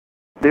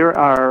There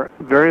are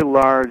very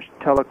large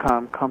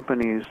telecom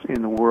companies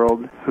in the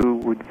world who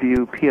would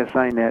view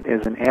PSINet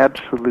as an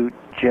absolute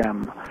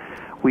gem.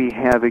 We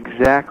have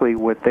exactly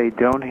what they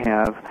don't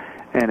have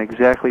and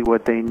exactly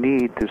what they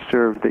need to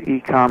serve the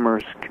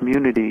e-commerce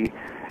community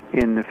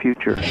in the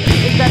future.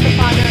 Is that the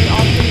primary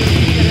option you're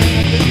considering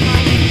at this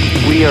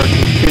time? We are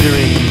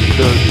considering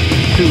those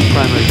two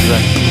primary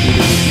directions.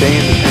 Either we stay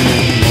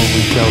independent or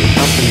we sell the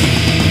company.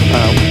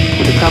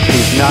 The company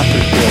is not for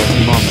sale at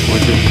the moment.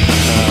 We're just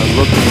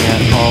looking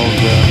at all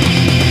the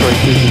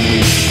choices, and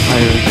we've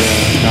hired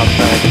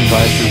outside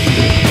advisors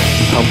to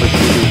help us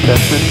do the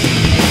assessment.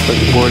 But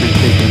the board is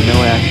taking no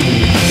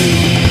action to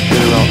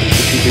consider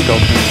strategic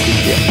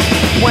alternatives yet.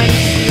 When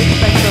do you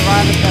expect to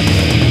arrive at that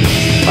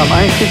stage?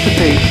 I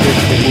anticipate that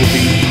it will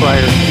be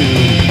prior to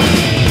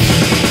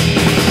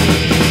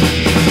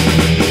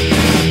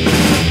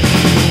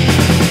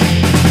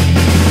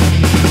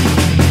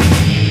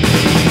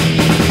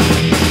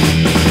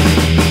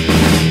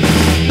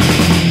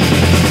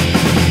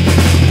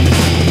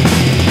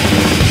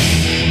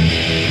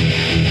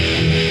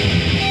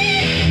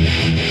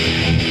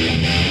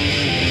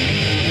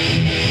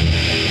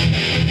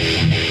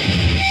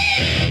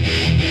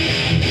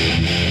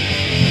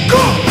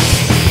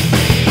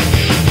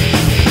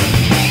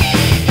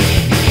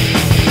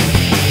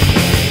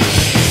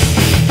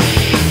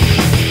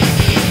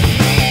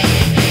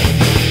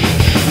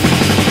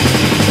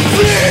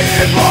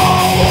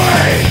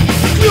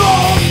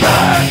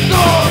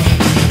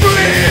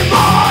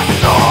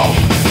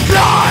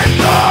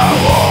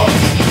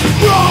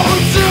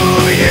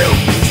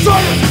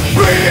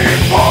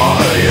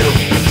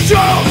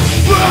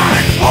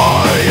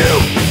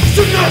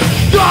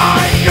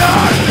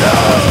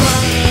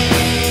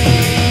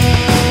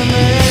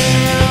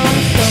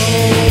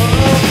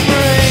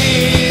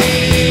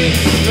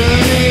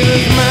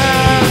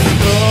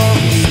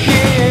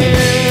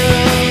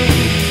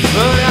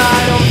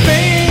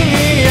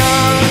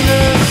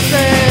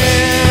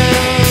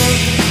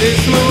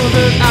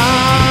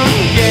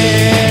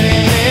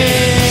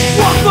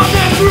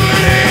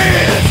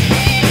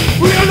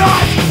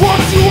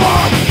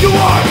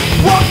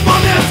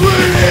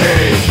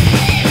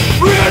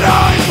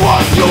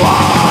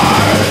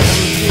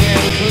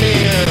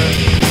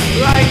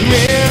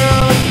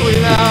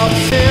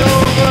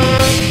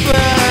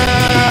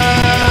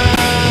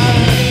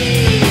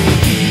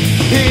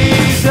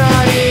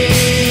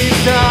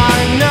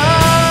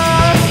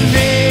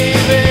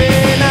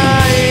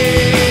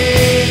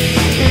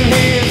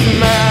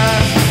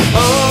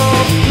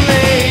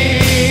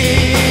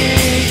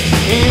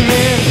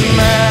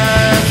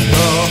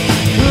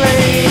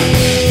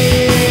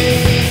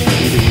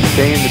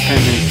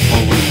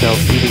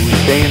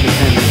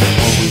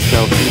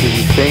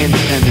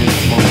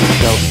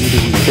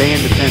stay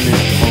independent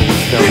or we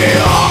sell. The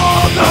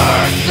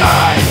other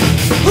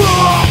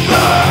side.